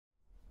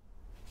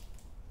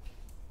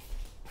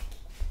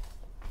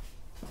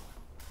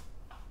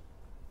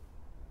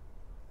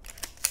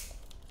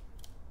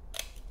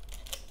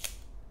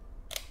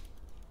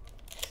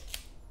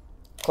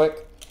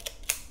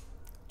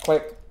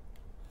Click.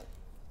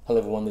 Hello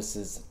everyone, this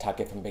is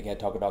Take from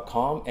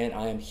bigheadtaco.com, and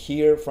I am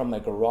here from my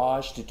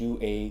garage to do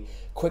a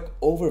quick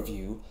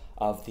overview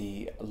of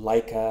the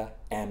Leica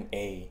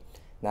M-A.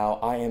 Now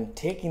I am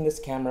taking this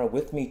camera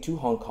with me to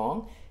Hong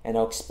Kong, and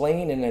I'll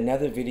explain in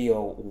another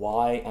video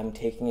why I'm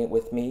taking it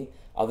with me,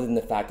 other than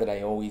the fact that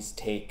I always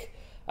take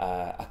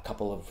a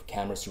couple of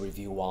cameras to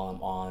review while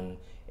I'm on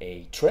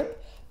a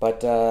trip.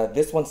 But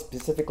this one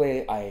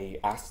specifically I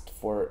asked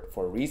for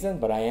a reason,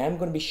 but I am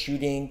going to be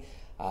shooting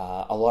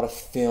a lot of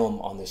film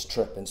on this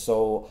trip, and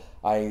so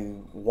I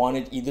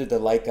wanted either the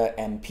Leica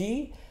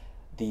MP,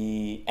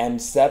 the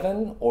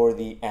M7, or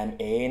the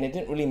MA, and it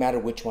didn't really matter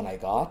which one I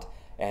got.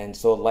 And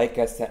so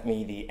Leica sent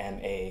me the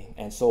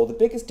MA. And so the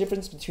biggest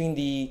difference between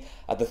the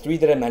three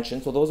that I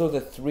mentioned, so those are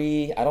the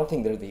three, I don't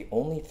think they're the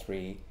only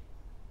three,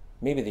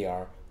 maybe they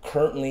are,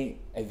 currently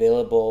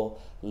available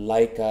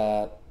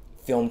Leica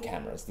film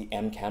cameras, the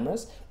M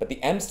cameras. But the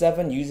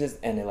M7 uses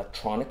an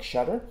electronic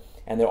shutter,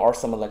 and there are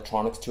some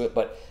electronics to it,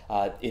 but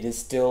it is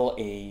still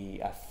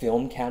a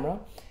film camera.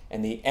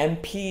 And the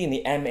MP and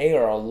the MA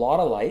are a lot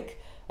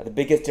alike. The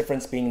biggest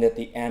difference being that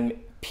the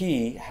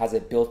MP has a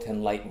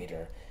built-in light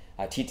meter,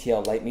 a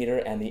TTL light meter,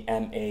 and the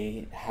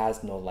MA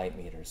has no light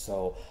meter.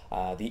 So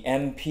the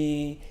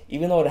MP,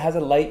 even though it has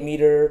a light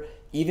meter,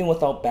 even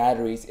without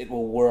batteries, it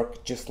will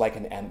work just like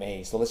an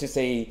MA. So let's just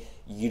say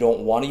you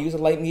don't want to use a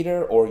light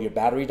meter or your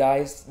battery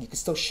dies, you can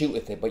still shoot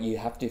with it, but you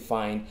have to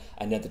find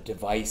another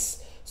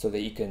device so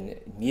that you can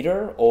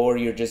meter, or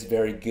you're just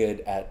very good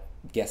at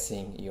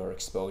guessing your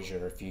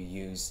exposure if you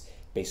use,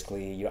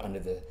 basically you're under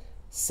the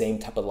same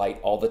type of light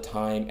all the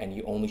time and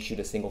you only shoot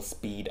a single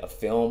speed of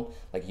film,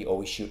 like you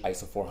always shoot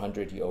ISO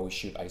 400, you always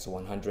shoot ISO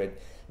 100,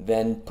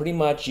 then pretty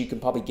much you can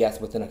probably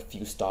guess within a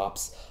few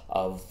stops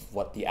of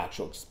what the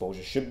actual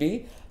exposure should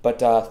be.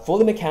 But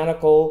fully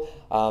mechanical,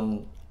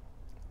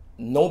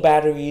 no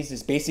batteries,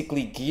 is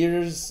basically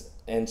gears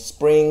and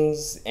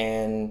springs,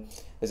 and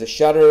there's a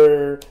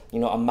shutter, you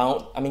know, a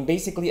mount. I mean,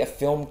 basically a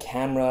film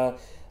camera,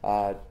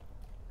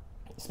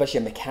 especially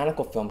a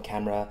mechanical film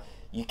camera,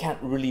 you can't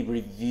really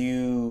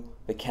review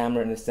the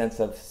camera in the sense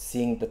of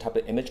seeing the type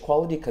of image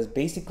quality, because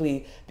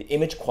basically the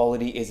image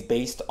quality is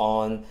based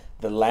on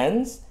the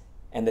lens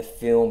and the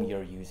film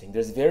you're using.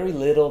 There's very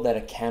little that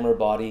a camera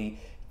body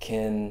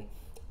can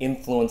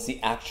influence the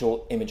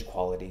actual image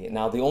quality.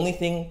 Now, the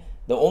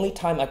only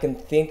time I can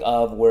think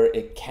of where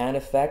it can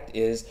affect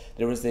is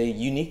there was a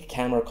unique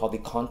camera called the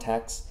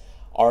Contax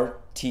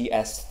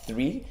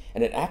RTS3,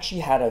 and it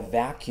actually had a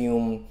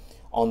vacuum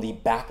on the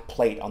back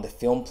plate, on the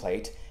film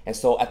plate. And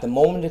so at the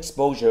moment of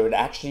exposure, it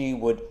actually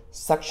would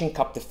suction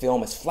cup the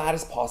film as flat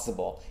as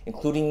possible,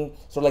 including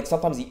sort of like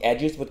sometimes the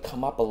edges would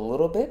come up a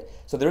little bit.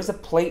 So there's a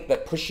plate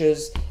that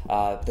pushes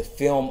the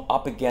film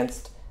up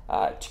against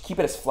to keep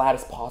it as flat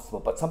as possible,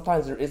 but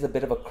sometimes there is a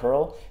bit of a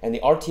curl, and the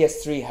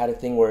RTS3 had a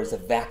thing where it's a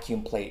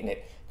vacuum plate and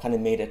it kind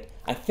of made it,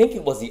 I think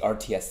it was the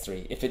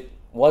RTS3. If it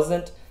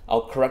wasn't,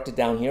 I'll correct it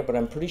down here, but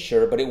I'm pretty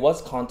sure, but it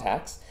was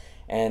Contax.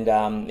 And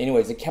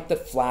anyways, it kept it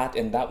flat,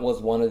 and that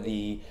was one of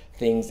the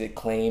things it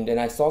claimed. And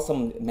I saw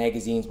some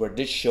magazines where it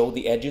did show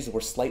the edges were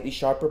slightly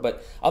sharper,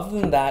 but other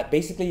than that,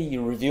 basically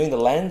you're reviewing the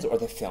lens or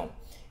the film.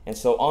 And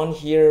so on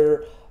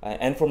here,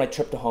 and for my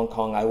trip to Hong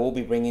Kong, I will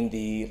be bringing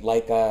the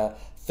Leica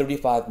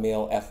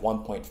 35mm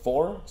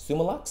f1.4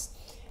 Summilux,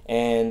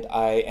 and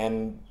I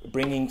am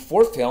bringing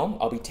for film.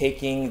 I'll be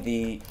taking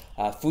the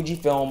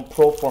Fujifilm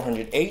Pro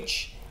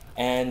 400H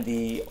and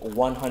the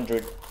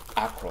 100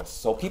 Acros.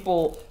 So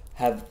people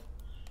have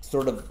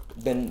sort of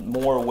been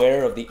more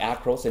aware of the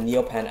Acros and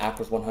Neopan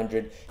Acros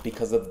 100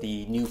 because of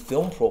the new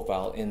film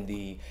profile in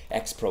the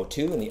X Pro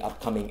 2 and the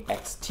upcoming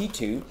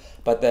XT2.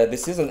 But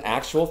this is an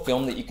actual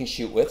film that you can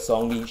shoot with, so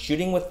I'm going to be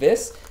shooting with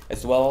this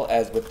as well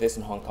as with this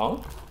in Hong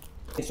Kong.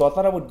 So I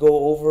thought I would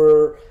go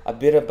over a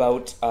bit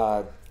about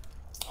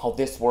how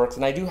this works,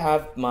 and I do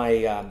have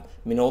my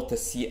Minolta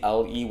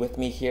CLE with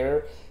me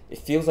here. It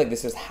feels like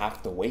this is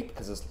half the weight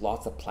because there's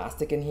lots of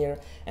plastic in here,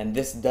 and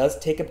this does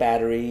take a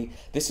battery.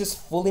 This is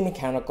fully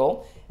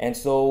mechanical, and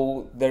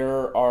so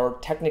there are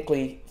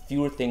technically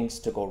fewer things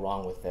to go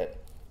wrong with it.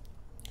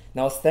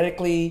 Now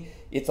aesthetically,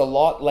 it's a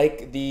lot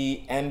like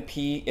the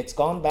MP. It's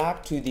gone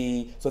back to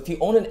so if you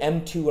own an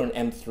M2 or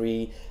an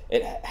M3,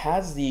 it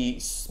has the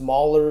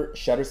smaller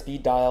shutter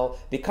speed dial.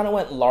 They kind of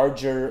went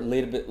larger a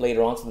little bit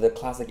later on, so the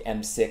classic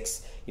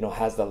M6, you know,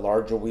 has the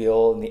larger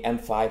wheel, and the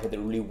M5 had the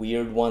really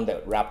weird one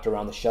that wrapped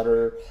around the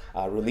shutter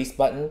release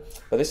button.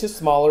 But this is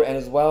smaller, and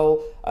as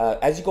well,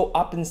 as you go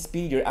up in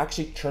speed, you're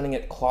actually turning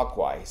it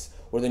clockwise,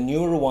 where the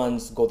newer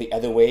ones go the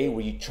other way,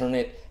 where you turn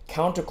it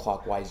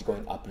counterclockwise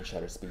going up in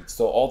shutter speed.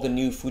 So all the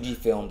new Fuji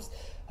films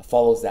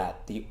follows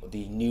that, the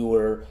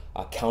newer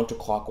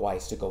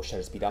counterclockwise to go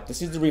shutter speed up.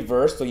 This is the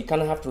reverse, so you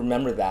kind of have to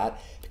remember that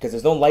because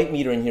there's no light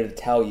meter in here to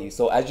tell you.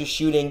 So as you're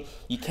shooting,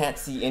 you can't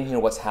see in here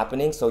what's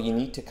happening, so you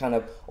need to kind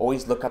of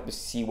always look up to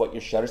see what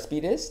your shutter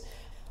speed is.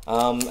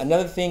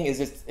 Another thing is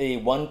it's a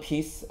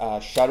one-piece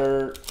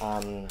shutter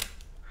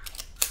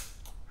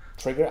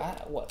trigger.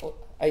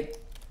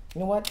 You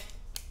know what?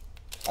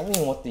 I don't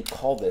even know what they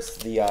call this.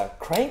 The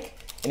crank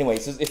anyway,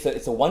 so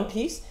it's a one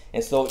piece,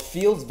 and so it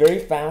feels very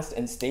fast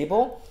and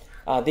stable.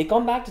 They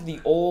gone back to the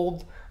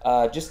old,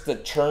 just the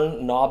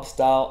turn knob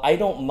style. I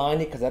don't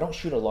mind it because I don't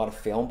shoot a lot of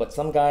film, but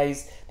some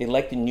guys, they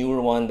like the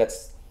newer one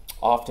that's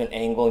often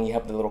angle and you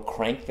have the little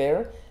crank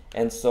there.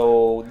 And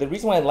so the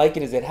reason why I like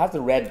it is it has the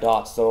red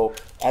dots. So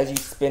as you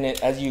spin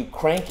it, as you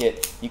crank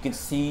it, you can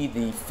see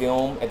the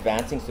film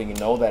advancing, so you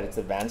know that it's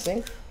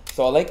advancing.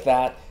 So I like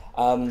that.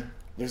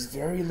 There's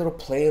very little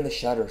play in the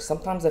shutter.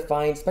 Sometimes I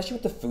find, especially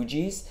with the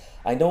Fujis,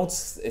 I know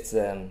it's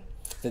a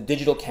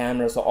digital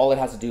camera, so all it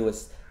has to do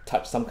is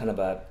touch some kind of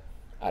a,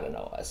 I don't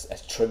know, a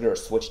trigger or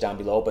switch down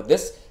below. But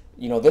this,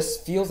 you know, this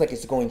feels like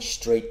it's going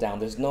straight down.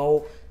 There's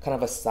no kind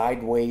of a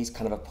sideways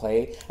kind of a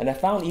play. And I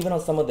found even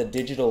on some of the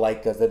digital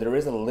Leicas that there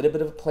is a little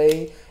bit of a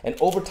play. And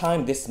over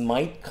time, this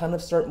might kind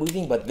of start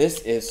moving, but this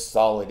is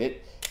solid.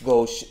 It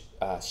goes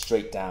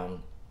straight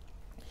down.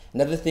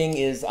 Another thing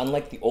is,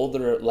 unlike the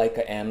older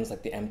Leica M's,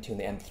 like the M2 and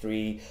the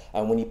M3,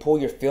 when you pull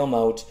your film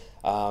out,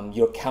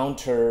 your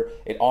counter,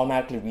 it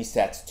automatically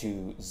resets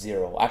to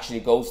 0. Actually,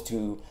 it goes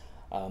to,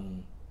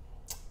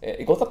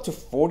 it goes up to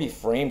 40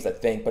 frames, I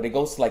think, but it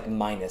goes like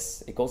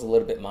minus. It goes a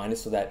little bit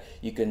minus so that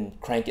you can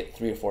crank it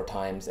 3 or 4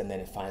 times, and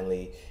then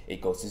finally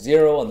it goes to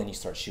 0, and then you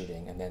start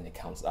shooting, and then it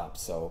counts up.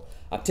 So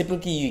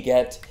typically you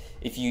get,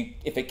 if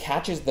it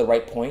catches the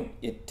right point,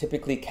 it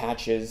typically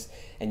catches,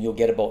 and you'll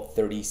get about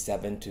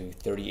 37 to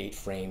 38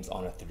 frames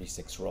on a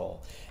 36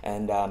 roll.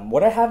 And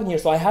what I have in here,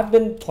 so I have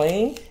been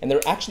playing, and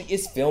there actually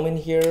is film in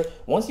here.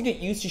 Once you get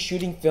used to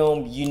shooting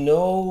film, you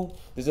know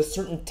there's a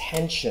certain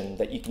tension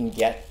that you can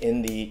get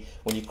in the,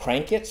 when you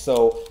crank it.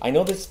 So I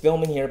know there's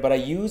film in here, but I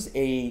use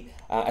a,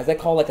 as I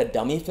call like a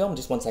dummy film.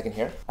 Just one second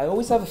here. I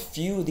always have a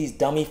few of these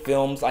dummy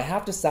films. I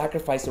have to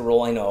sacrifice a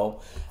roll, I know,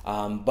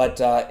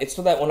 but it's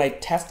so that when I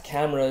test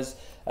cameras,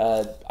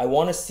 I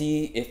want to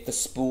see if the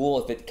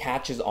spool, if it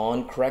catches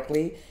on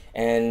correctly,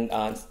 and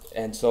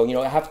so, you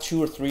know, I have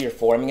 2 or 3 or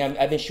 4. I mean,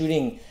 I've been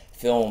shooting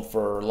film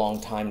for a long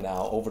time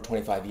now, over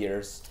 25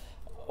 years,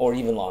 or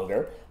even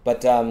longer.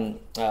 But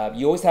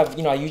you always have,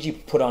 you know, I usually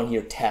put on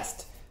here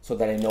test so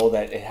that I know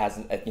that it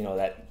hasn't, you know,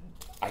 that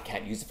I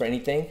can't use it for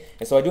anything.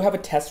 And so I do have a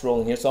test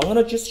roll in here. So I'm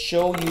gonna just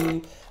show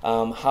you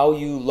how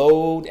you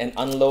load and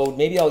unload.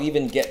 Maybe I'll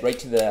even get right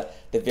to the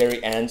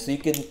very end. So you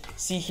can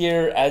see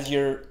here as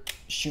you're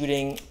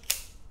shooting,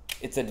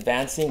 it's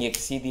advancing. You can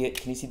see the,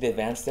 can you see the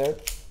advance there?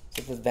 So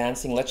it's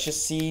advancing. Let's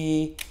just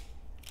see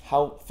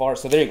how far.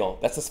 So there you go.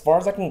 That's as far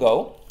as I can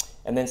go.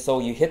 And then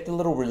so you hit the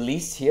little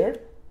release here.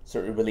 So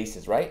it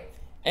releases, right?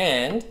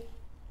 And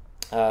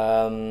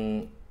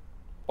oh,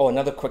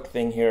 another quick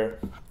thing here.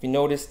 If you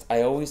noticed,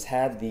 I always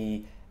had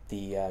the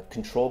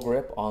control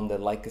grip on the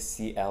Leica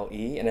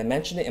CLE, and I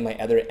mentioned it in my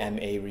other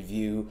MA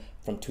review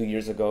from 2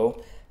 years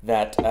ago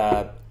that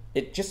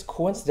it just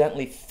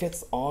coincidentally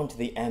fits onto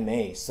the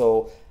MA.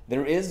 So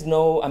there is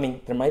no, I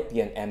mean, there might be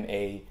an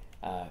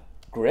MA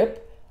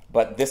grip,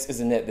 but this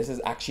isn't it. This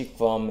is actually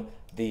from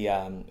the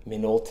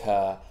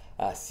Minolta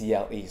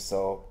CLE,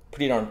 so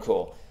pretty darn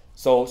cool.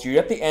 So you're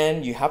at the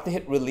end, you have to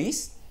hit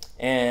release,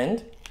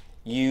 and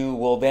you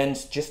will then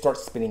just start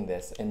spinning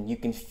this, and you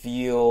can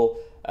feel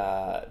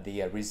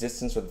the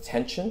resistance or the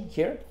tension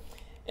here.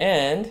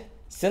 And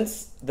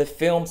since the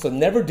film, so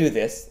never do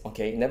this,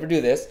 okay, never do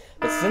this,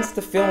 but since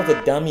the film is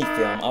a dummy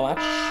film, I'll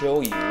actually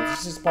show you,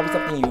 this is probably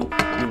something you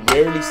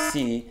rarely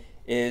see,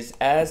 is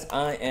as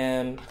I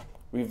am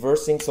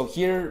reversing, so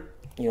here,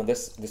 you know,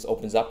 this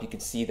opens up, you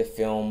can see the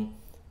film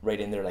right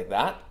in there like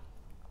that.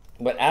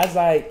 But as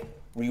I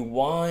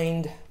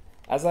rewind,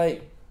 as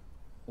I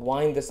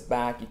wind this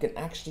back, you can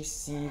actually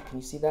see, can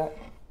you see that?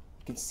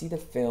 You can see the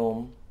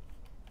film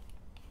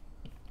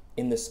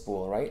in the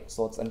spool, right?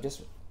 So it's, I'm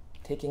just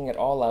taking it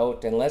all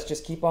out, and let's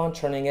just keep on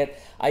turning it.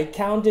 I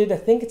counted, I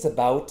think it's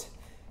about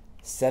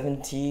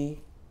 70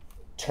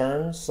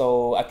 turns.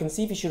 So I can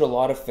see if you shoot a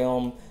lot of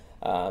film,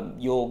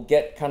 you'll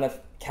get kind of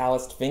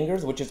calloused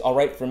fingers, which is all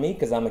right for me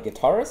because I'm a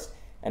guitarist,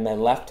 and my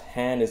left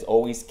hand is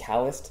always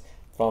calloused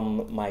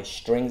from my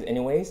strings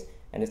anyways.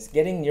 And it's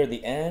getting near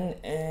the end,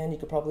 and you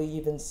could probably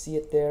even see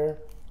it there,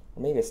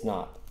 or maybe it's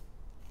not.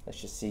 Let's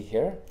just see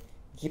here.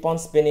 Keep on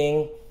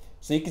spinning.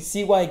 So you can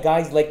see why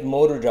guys like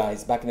motor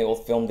drives back in the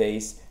old film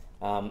days.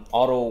 So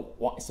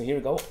here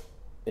we go.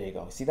 There you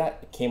go. See that?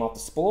 It came off the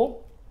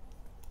spool.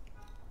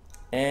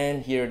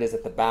 And here it is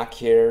at the back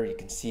here. You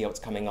can see how it's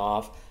coming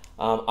off.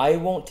 I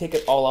won't take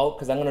it all out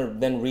because I'm gonna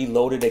then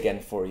reload it again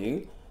for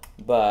you.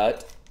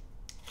 But,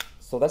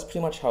 so that's pretty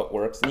much how it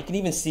works. And you can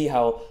even see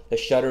how the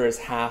shutter is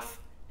half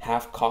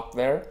cocked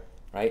there,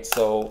 right?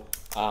 So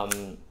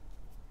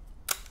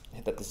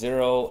hit that to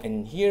 0,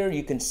 and here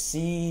you can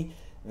see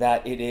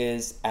that it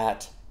is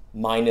at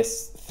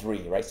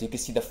 -3, right? So you can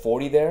see the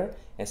 40 there,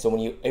 and so when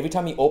you, every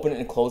time you open it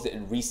and close it,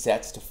 it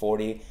resets to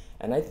 40.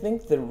 And I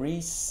think the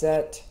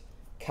reset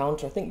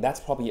counter, I think that's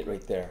probably it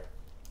right there.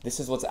 This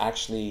is what's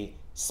actually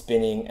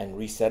spinning and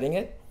resetting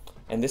it.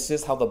 And this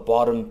is how the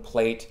bottom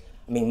plate,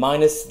 I mean,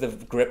 minus the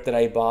grip that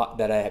I bought,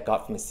 that I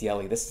got from a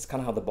CLE, this is kind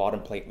of how the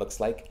bottom plate looks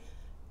like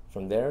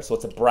from there. So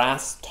it's a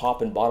brass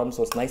top and bottom,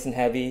 so it's nice and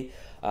heavy.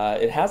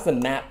 It has the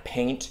matte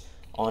paint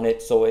on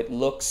it, so it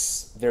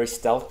looks very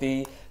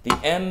stealthy. The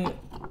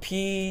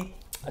MP,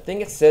 I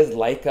think it says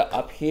Leica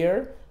up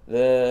here.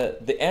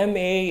 The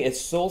MA is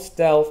so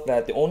stealth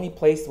that the only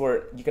place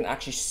where you can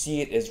actually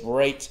see it is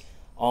right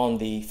on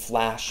the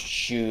flash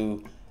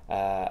shoe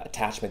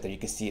attachment. There you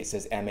can see it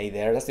says MA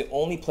there. That's the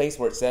only place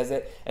where it says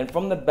it. And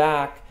from the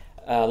back,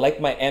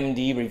 like my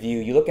MD review,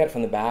 you look at it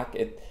from the back,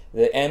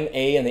 the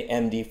MA and the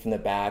MD from the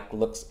back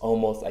looks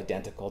almost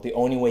identical. The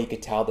only way you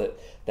could tell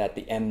that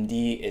the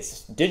MD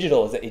is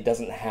digital is that it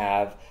doesn't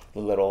have the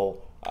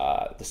little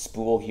the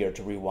spool here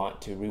to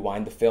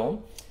rewind the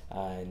film.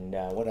 And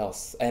what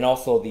else? And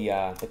also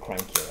the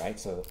crank here, right?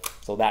 So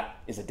that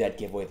is a dead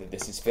giveaway that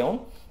this is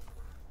film.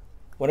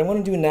 What I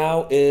want to do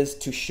now is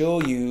to show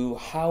you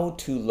how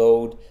to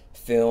load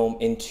film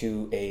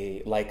into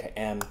a Leica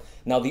M.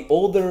 Now the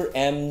older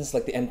M's,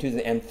 like the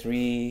M2s and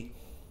the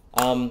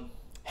M3,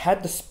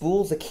 had the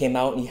spools that came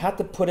out, and you had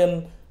to put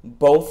them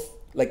both,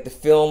 like the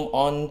film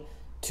on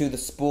to the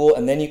spool,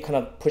 and then you kind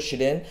of push it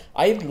in.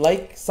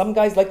 Some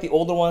guys like the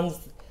older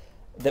ones,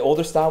 the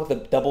older style with the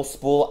double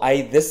spool.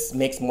 This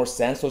makes more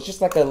sense. So it's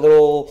just like a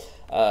little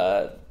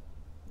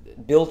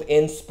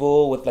built-in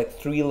spool with like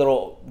 3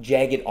 little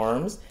jagged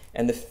arms,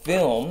 and the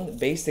film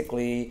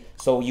basically,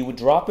 so you would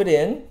drop it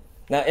in.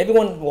 Now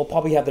everyone will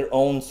probably have their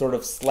own sort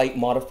of slight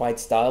modified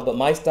style, but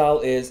my style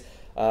is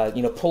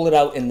pull it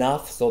out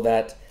enough so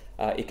that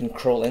it can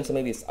curl in. So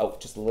maybe it's out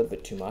just a little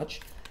bit too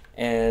much.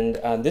 And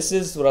this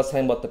is what I was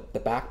talking about, the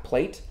back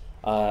plate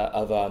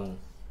of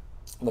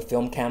the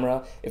film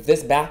camera. If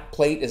this back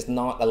plate is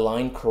not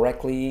aligned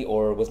correctly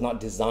or was not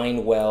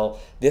designed well,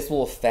 this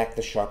will affect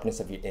the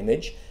sharpness of your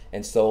image.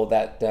 And so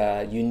that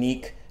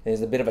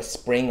there's a bit of a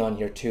spring on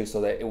here too,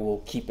 so that it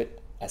will keep it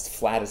as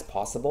flat as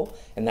possible.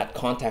 And that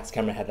Contax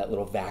camera had that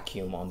little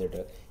vacuum on there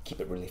to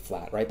keep it really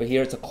flat, right? But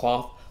here it's a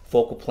cloth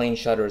focal plane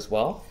shutter as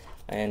well.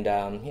 And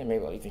here,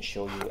 maybe I'll even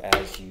show you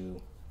as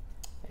you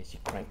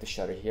crank the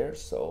shutter here.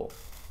 So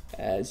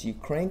as you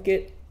crank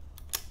it,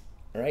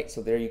 all right,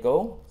 so there you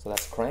go. So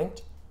that's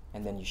cranked,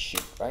 and then you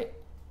shoot, right?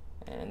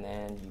 And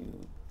then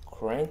you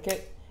crank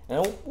it,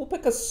 and we'll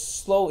pick a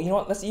slow, you know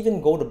what, let's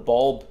even go to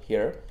bulb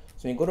here.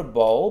 So when you go to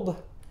bulb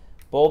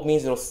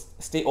means it'll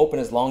stay open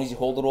as long as you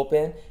hold it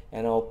open,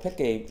 and I'll pick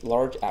a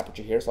large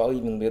aperture here, so I'll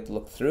even be able to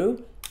look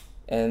through,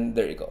 and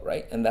there you go,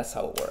 right? And that's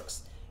how it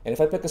works. And if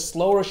I pick a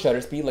slower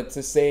shutter speed, like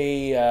to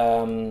say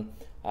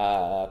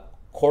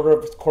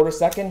quarter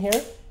second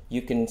here,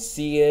 you can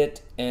see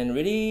it and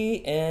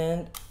ready,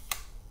 and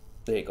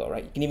there you go,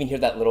 right? You can even hear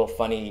that little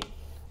funny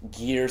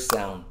gear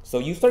sound. So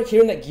you start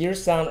hearing that gear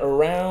sound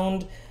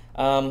around,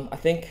 I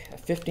think, a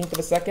 15th of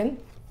a second.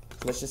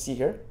 So let's just see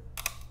here.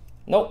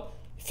 Nope,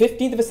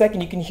 15th of a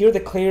second, you can hear the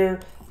clear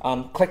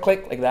click,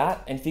 click, like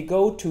that. And if you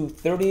go to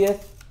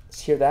 30th, let's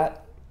hear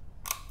that.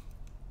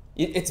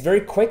 It's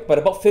very quick, but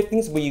about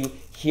 15th where you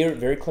hear it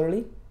very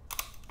clearly,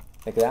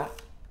 like that.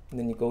 And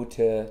then you go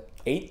to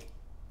 8th,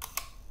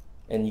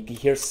 and you can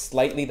hear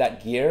slightly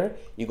that gear.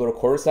 You go to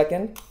quarter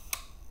second,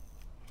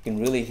 you can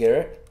really hear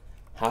it.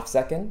 Half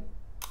second,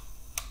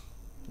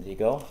 there you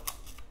go.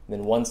 And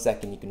then 1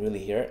 second, you can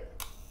really hear it.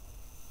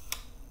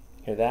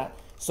 Hear that?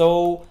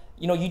 So,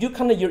 you know, you do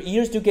kind of, your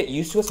ears do get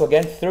used to it. So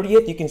again,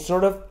 30th, you can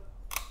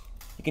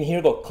hear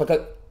it go click,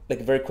 click,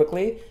 like very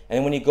quickly. And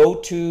then when you go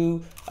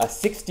to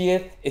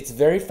 60th, it's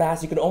very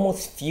fast. You can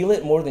almost feel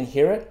it more than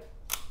hear it,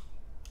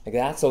 like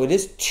that. So it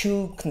is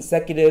 2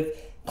 consecutive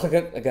click,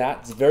 click, like that.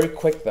 It's very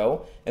quick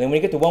though. And then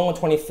when you get to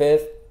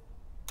 1/125th,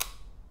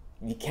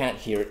 you can't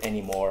hear it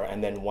anymore.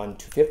 And then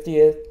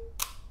 1/250th,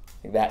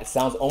 like that. It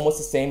sounds almost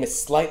the same. It's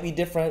slightly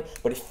different,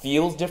 but it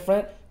feels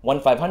different.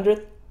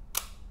 1/500th,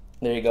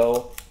 there you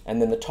go.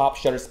 And then the top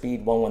shutter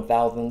speed,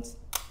 1/1000th,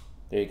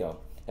 there you go.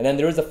 And then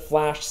there is a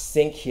flash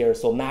sync here.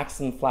 So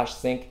maximum flash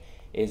sync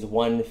is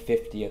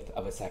 1/50th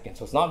of a second.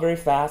 So it's not very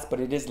fast, but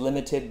it is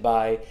limited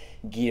by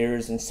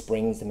gears and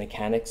springs and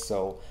mechanics.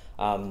 So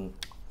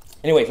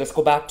anyways, let's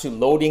go back to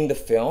loading the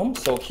film.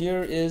 So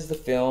here is the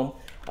film.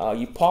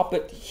 You pop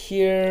it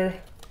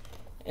here,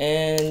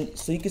 and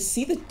so you can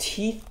see the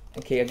teeth.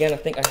 Okay, again, I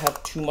think I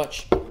have too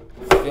much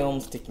film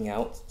sticking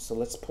out. So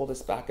let's pull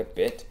this back a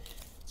bit.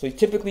 So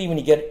typically when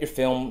you get your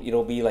film,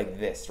 it'll be like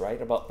this,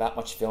 right? About that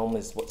much film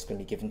is what's going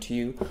to be given to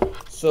you.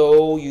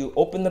 So you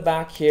open the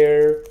back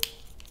here,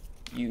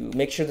 you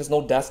make sure there's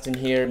no dust in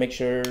here, make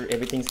sure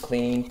everything's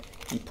clean.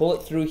 You pull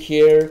it through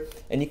here,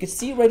 and you can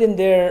see right in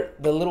there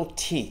the little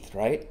teeth,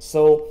 right?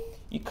 So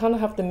you kind of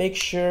have to make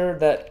sure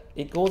that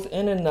it goes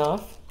in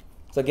enough.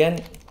 So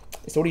again,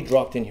 it's already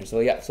dropped in here.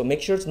 So yeah, so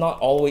make sure it's not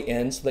all the way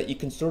in so that you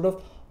can sort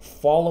of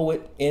follow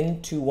it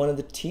into one of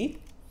the teeth,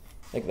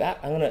 like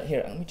that.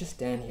 Here, let me just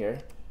stand here.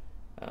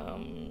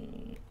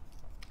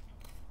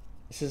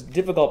 This is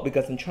difficult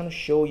because I'm trying to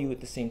show you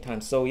at the same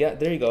time. So yeah,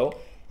 there you go.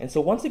 And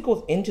so once it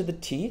goes into the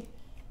teeth,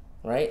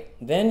 right,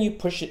 then you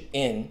push it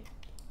in.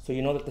 So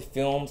you know that the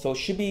film, so it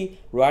should be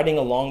riding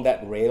along that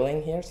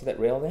railing here. So that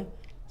railing,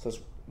 so it's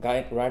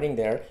writing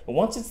there. And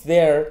once it's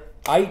there,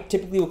 I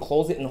typically will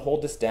close it and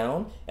hold this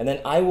down, and then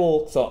I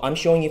will, so I'm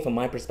showing you from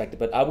my perspective,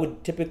 but I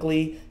would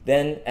typically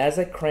then, as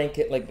I crank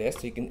it like this,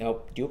 so you can,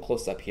 I'll do a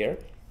close up here.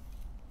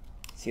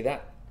 See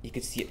that? You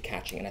could see it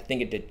catching, and I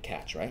think it did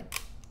catch, right?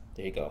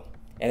 There you go.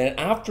 And then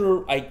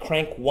after I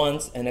crank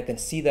once and I can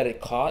see that it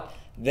caught,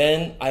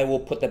 then I will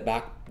put the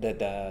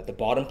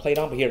bottom plate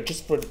on. But here,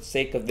 just for the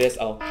sake of this,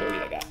 I'll show you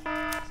like that.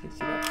 See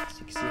that? So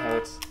you can see how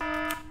it's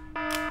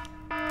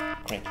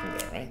cranking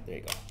there, right? There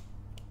you go.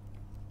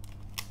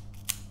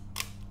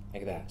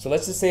 Like that. So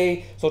let's just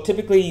say, so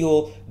typically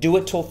you'll do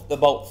it till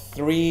about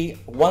 3.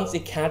 Once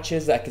it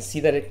catches, I can see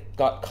that it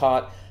got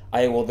caught,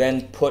 I will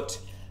then put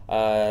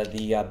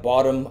the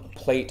bottom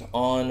plate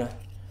on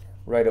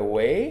right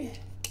away.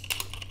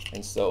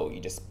 And so you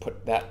just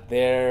put that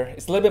there.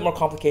 It's a little bit more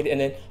complicated.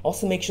 And then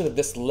also make sure that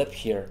this lip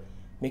here,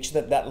 make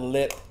sure that that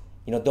lip,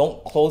 you know,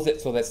 don't close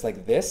it so that's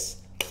like this.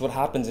 So what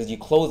happens is you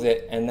close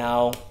it and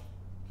now,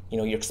 you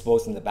know, you're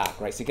exposing the back,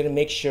 right? So you're gonna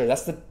make sure,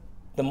 that's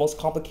the most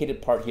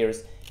complicated part here,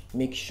 is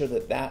make sure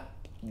that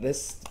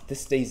this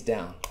stays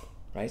down,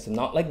 right? So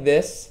not like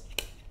this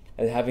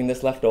and having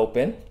this left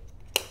open,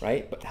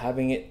 right? But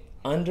having it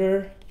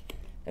under,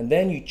 and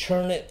then you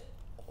turn it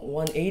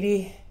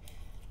 180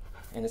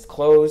 and it's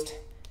closed.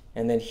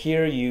 And then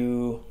here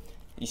you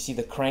see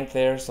the crank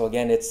there. So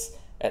again, it's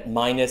at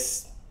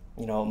minus,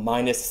 you know,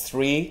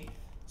 -3.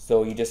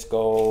 So you just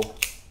go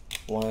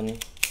 1,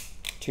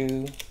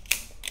 2,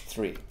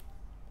 3,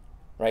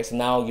 right? So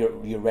now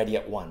you're ready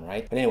at 1,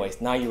 right? But anyways,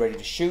 now you're ready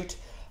to shoot.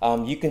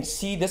 You can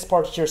see this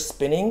part here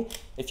spinning.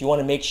 If you want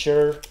to make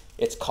sure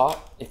it's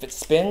caught, if it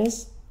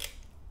spins,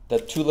 the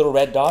 2 little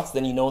red dots,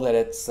 then you know that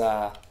it's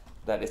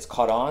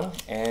caught on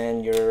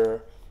and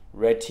you're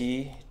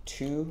ready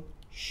to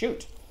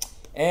shoot.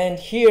 And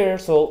here,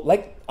 so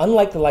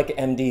unlike the Leica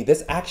MD,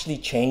 this actually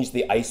changed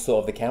the ISO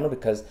of the camera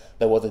because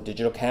there was a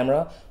digital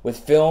camera. With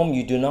film,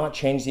 you do not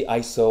change the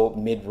ISO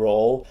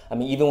mid-roll. I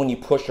mean, even when you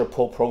push or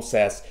pull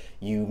process,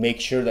 you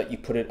make sure that you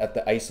put it at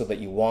the ISO that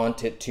you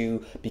want it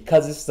to.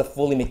 Because this is a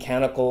fully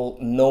mechanical,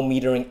 no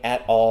metering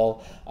at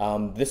all,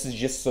 this is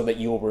just so that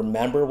you'll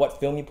remember what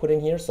film you put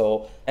in here.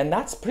 So, and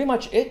that's pretty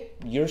much it.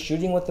 You're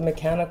shooting with the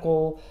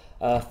mechanical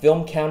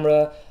film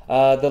camera.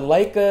 The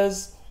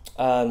Leicas,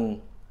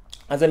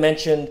 as I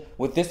mentioned,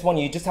 with this one,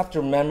 you just have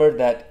to remember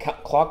that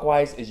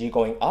clockwise is you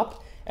going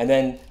up. And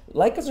then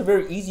Leicas are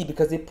very easy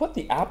because they put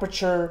the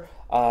aperture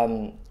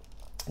in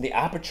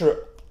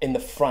the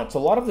front. So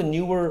a lot of the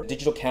newer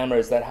digital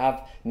cameras that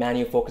have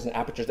manual focus and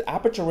apertures, the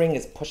aperture ring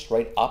is pushed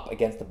right up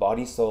against the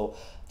body. So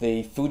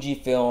the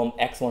Fujifilm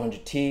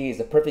X100T is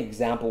a perfect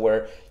example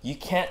where you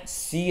can't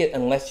see it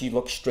unless you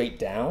look straight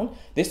down.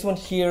 This one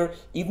here,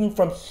 even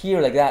from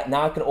here like that,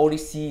 now I can already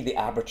see the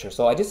aperture.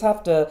 So I just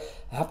have to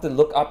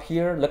look up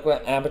here, look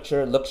at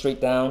aperture, look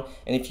straight down.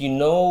 And if you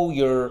know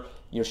your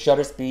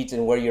shutter speeds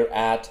and where you're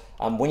at,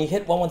 when you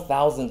hit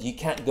 1/1000, you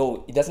can't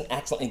go, it doesn't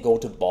accidentally go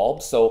to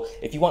bulb. So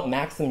if you want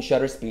maximum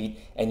shutter speed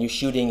and you're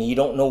shooting and you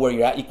don't know where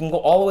you're at, you can go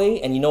all the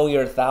way and you know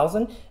you're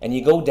 1000, and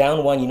you go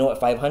down one, you know at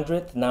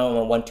 500th, now I'm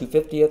on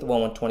 1/250th,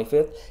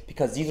 1/125th,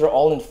 because these are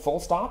all in full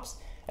stops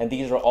and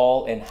these are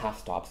all in half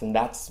stops, and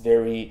that's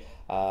very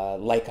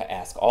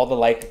Leica-esque. All the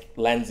Leica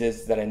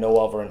lenses that I know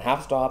of are in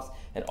half stops,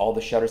 and all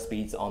the shutter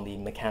speeds on the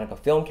mechanical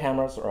film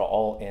cameras are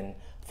all in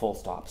full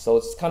stop. So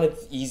it's kind of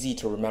easy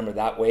to remember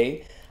that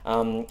way.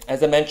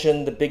 As I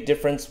mentioned, the big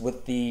difference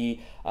with the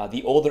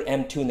older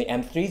M2 and the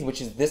M3s,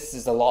 which is this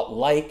is a lot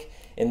like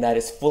in that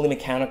it's fully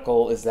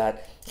mechanical, is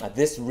that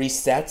this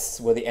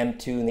resets, where the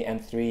M2 and the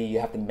M3 you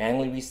have to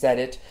manually reset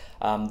it.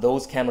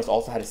 Those cameras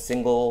also had a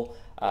single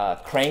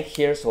crank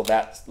here, so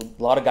that's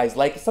a lot of guys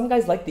like. Some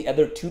guys like the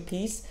other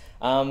 2-piece.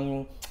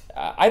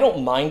 I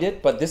don't mind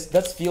it, but this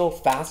does feel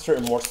faster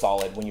and more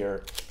solid when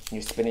you're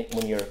spinning,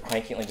 when you're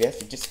cranking like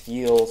this. It just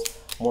feels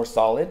more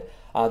solid.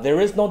 There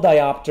is no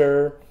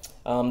diopter.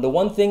 The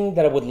one thing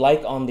that I would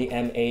like on the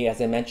MA, as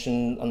I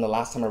mentioned on the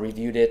last time I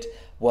reviewed it,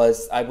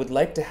 was I would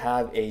like to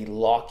have a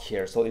lock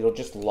here, so it'll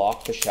just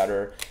lock the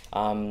shutter.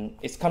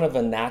 It's kind of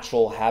a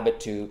natural habit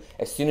to,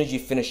 as soon as you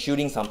finish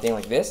shooting something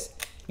like this,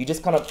 you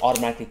just kind of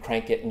automatically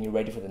crank it and you're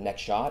ready for the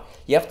next shot.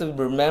 You have to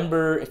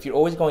remember, if you're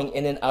always going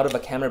in and out of a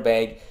camera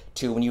bag,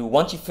 to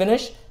once you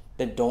finish,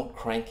 then don't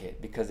crank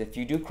it, because if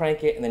you do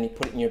crank it and then you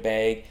put it in your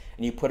bag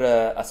and you put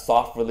a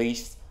soft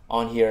release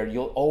on here,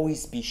 you'll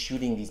always be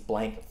shooting these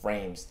blank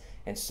frames,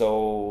 and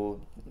so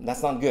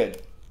that's not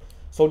good.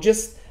 So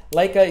just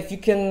like if you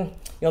can,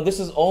 you know, this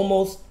is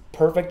almost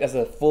perfect as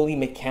a fully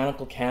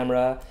mechanical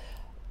camera.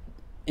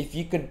 If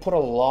you could put a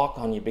lock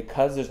on you,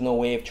 because there's no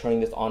way of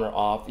turning this on or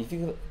off, if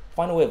you could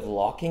find a way of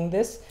locking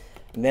this,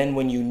 and then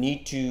when you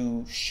need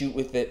to shoot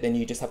with it, then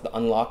you just have to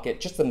unlock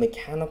it. Just a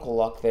mechanical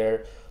lock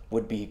there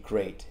would be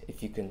great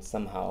if you can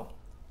somehow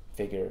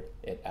figure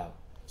it out.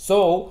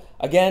 So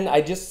again,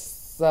 I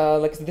just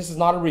like I said, this is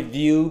not a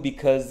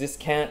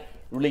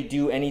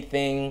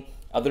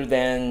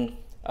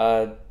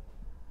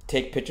tell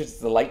take pictures.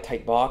 It's a light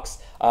tight box.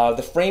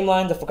 The frame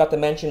lines, I forgot to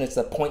mention, it's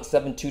a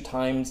 0.72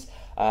 times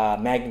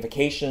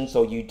magnification,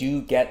 so you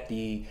do get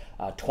the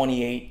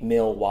 28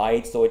 mil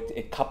wide, so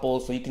it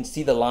couples, so you can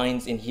see the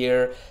lines in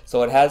here.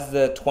 So it has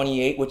the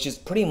 28, which is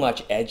pretty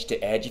much edge to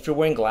edge. If you're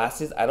wearing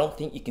glasses, I don't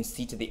think you can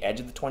see to the edge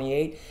of the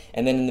 28.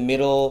 And then in the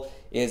middle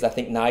is, I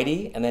think,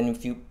 90, and then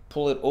if you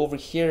pull it over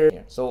here,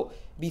 so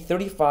it'd be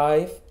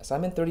 35. So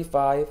I'm in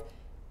 35,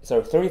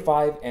 sorry,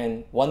 35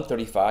 and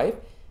 135,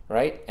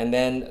 right? And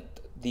then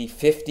the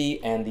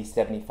 50 and the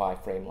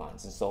 75 frame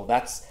lines. And so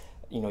that's,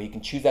 you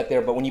can choose that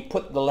there, but when you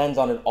put the lens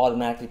on, it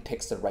automatically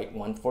picks the right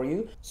one for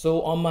you.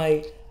 So on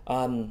my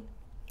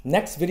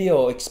next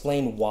video, I'll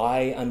explain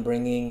why I'm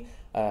bringing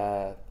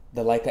the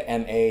Leica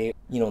M-A,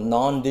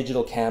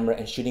 non-digital camera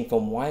and shooting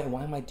film. Why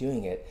am I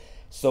doing it?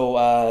 So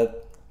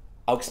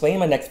I'll explain in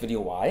my next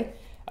video why.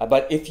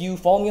 But if you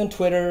follow me on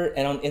Twitter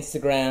and on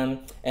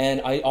Instagram,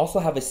 and I also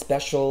have a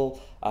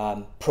special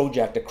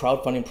project, a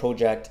crowdfunding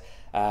project,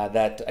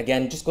 that,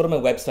 again, just go to my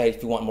website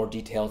if you want more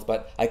details,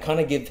 but I kind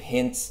of give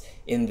hints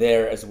in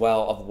there as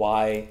well of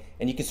why,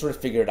 and you can sort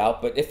of figure it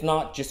out. But if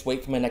not, just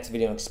wait for my next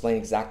video and explain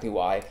exactly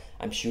why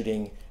I'm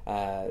shooting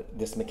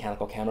this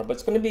mechanical camera. But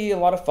it's going to be a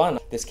lot of fun.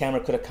 This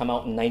camera could have come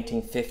out in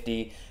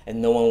 1950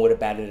 and no one would have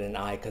batted an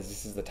eye, because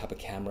this is the type of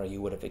camera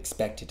you would have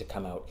expected to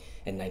come out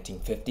in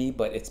 1950,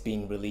 but it's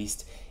being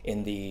released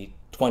in the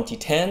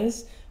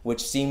 2010s,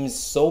 which seems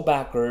so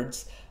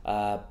backwards.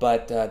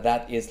 But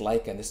that is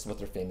Leica, and this is what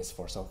they're famous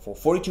for. So for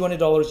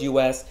 $4,200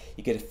 US,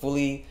 you get a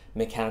fully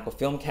mechanical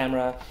film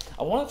camera.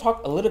 I want to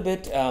talk a little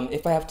bit,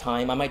 if I have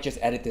time, I might just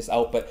edit this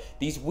out, but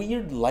these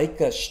weird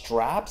Leica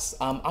straps,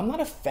 I'm not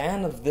a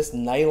fan of this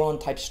nylon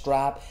type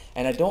strap,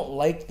 and I don't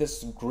like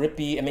this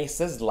grippy, it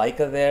says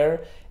Leica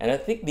there, and I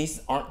think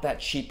these aren't that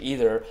cheap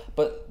either.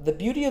 But the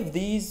beauty of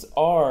these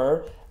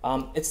are,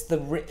 it's the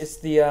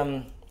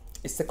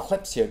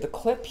clips here. The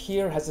clip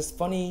here has this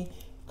funny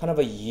kind of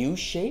a U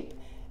shape.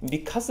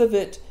 Because of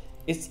it,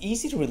 it's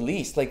easy to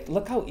release. Like,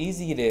 look how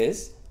easy it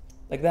is,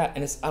 like that,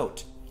 and it's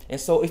out. And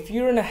so if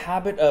you're in a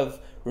habit of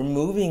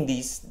removing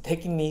these,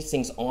 taking these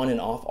things on and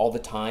off all the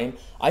time,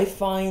 I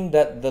find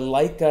that the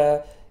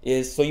Leica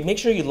is, so you make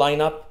sure you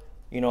line up,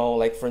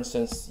 like for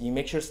instance, you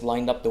make sure it's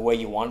lined up the way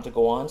you want it to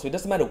go on. So it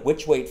doesn't matter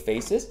which way it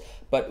faces,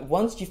 but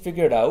once you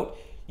figure it out,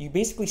 you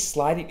basically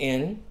slide it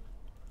in,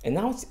 and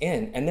now it's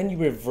in. And then you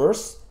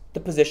reverse the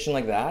position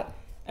like that,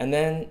 and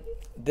then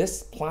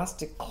this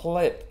plastic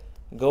clip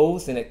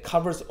goes and it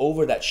covers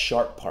over that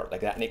sharp part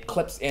like that, and it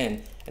clips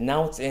in, and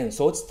now it's in.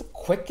 So it's the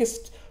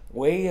quickest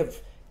way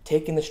of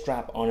taking the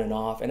strap on and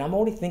off. And I'm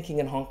already thinking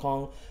in Hong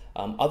Kong,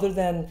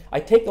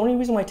 the only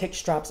reason why I take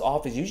straps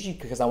off is usually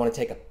because I want to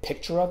take a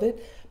picture of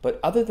it. But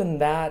other than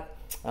that,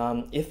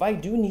 if I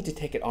do need to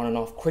take it on and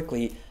off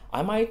quickly,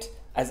 I might,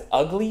 as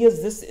ugly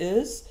as this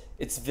is,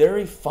 it's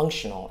very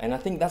functional. And I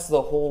think that's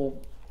the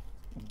whole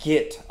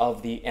get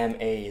of the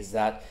MA, is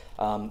that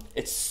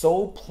it's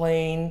so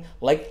plain,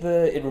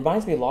 it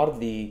reminds me a lot of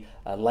the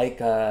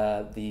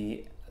Leica,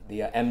 the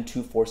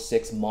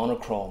M246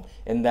 monochrome,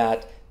 in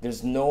that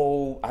there's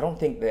no, I don't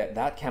think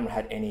that camera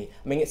had any,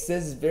 it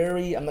says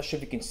I'm not sure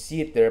if you can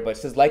see it there, but it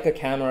says Leica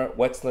camera,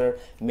 Wetzlar,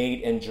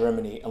 made in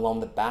Germany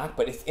along the back,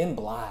 but it's in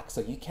black, so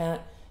you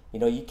can't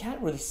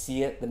really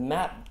see it. The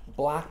matte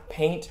black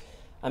paint,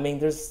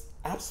 there's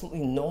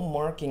absolutely no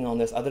marking on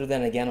this other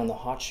than, again, on the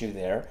hot shoe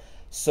there.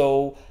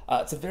 So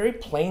it's a very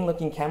plain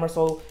looking camera.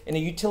 So in a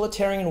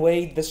utilitarian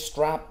way, this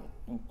strap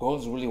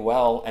goes really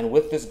well, and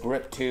with this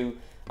grip too,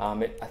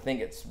 I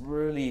think it's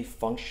really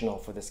functional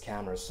for this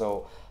camera.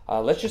 So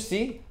let's just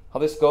see how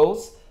this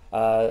goes.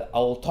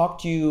 I'll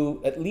talk to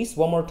you at least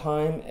one more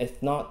time,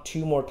 if not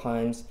two more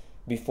times,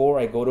 before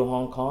I go to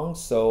Hong Kong.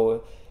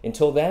 So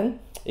until then,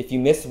 if you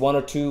miss one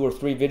or two or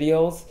three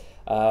videos,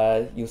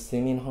 you'll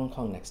see me in Hong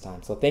Kong next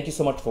time. So thank you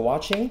so much for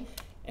watching,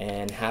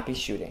 and happy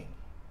shooting.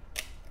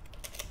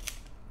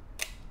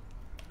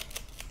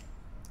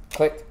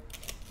 Click,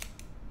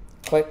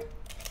 click,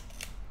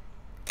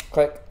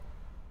 click.